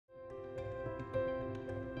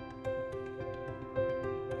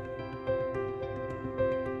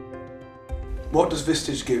What does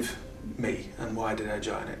Vistage give me and why did I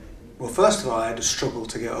join it? Well, first of all, I had to struggle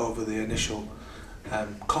to get over the initial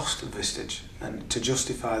cost of Vistage and to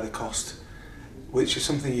justify the cost, which is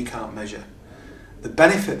something you can't measure. The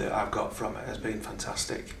benefit that I've got from it has been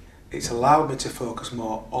fantastic. It's allowed me to focus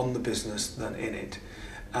more on the business than in it,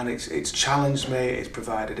 and it's challenged me, it's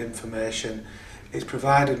provided information, it's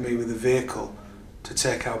provided me with a vehicle to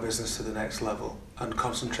take our business to the next level and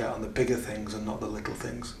concentrate on the bigger things and not the little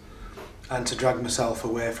things, and to drag myself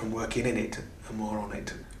away from working in it and more on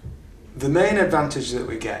it. The main advantage that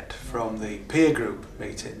we get from the peer group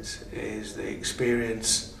meetings is the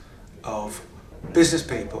experience of business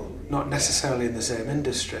people, not necessarily in the same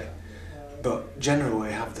industry, but generally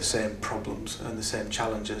we have the same problems and the same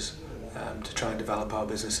challenges to try and develop our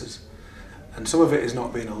businesses. And some of it is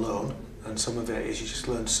not being alone, and some of it is you just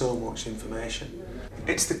learn so much information.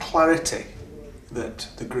 It's the clarity that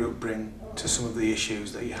the group bring to some of the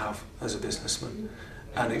issues that you have as a businessman,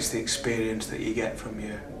 and it's the experience that you get from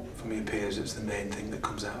your peers that's the main thing that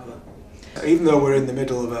comes out of that. Even though we're in the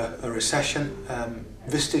middle of a recession,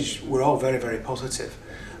 Vistage, we're all very, very positive,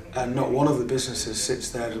 and not one of the businesses sits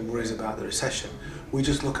there and worries about the recession. We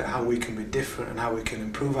just look at how we can be different and how we can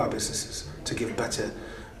improve our businesses to give better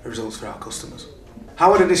results for our customers.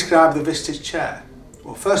 How would I describe the Vistage chair?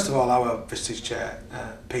 Well, first of all, our Vistage chair,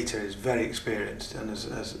 Peter, is very experienced and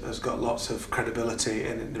has got lots of credibility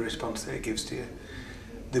in the response that he gives to you.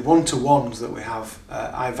 The one-to-ones that we have,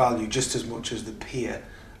 I value just as much as the peer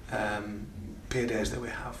days that we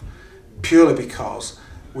have, purely because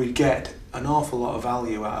we get an awful lot of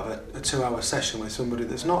value out of a 2-hour session with somebody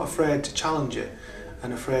that's not afraid to challenge you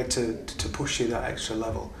and afraid to push you that extra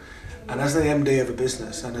level. And as the MD of a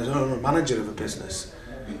business and as an owner manager of a business,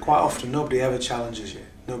 quite often nobody ever challenges you,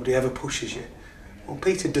 nobody ever pushes you. Well,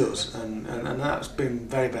 Peter does, and that's been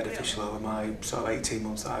very beneficial over my sort of 18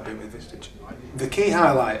 months that I've been with Vistage. The key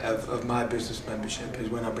highlight of my business membership is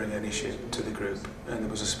when I bring an issue to the group, and there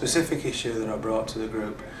was a specific issue that I brought to the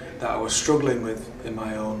group that I was struggling with in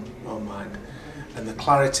my own mind, and the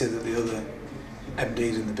clarity that the other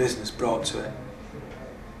MDs in the business brought to it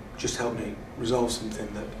just helped me resolve something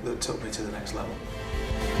that took me to the next level.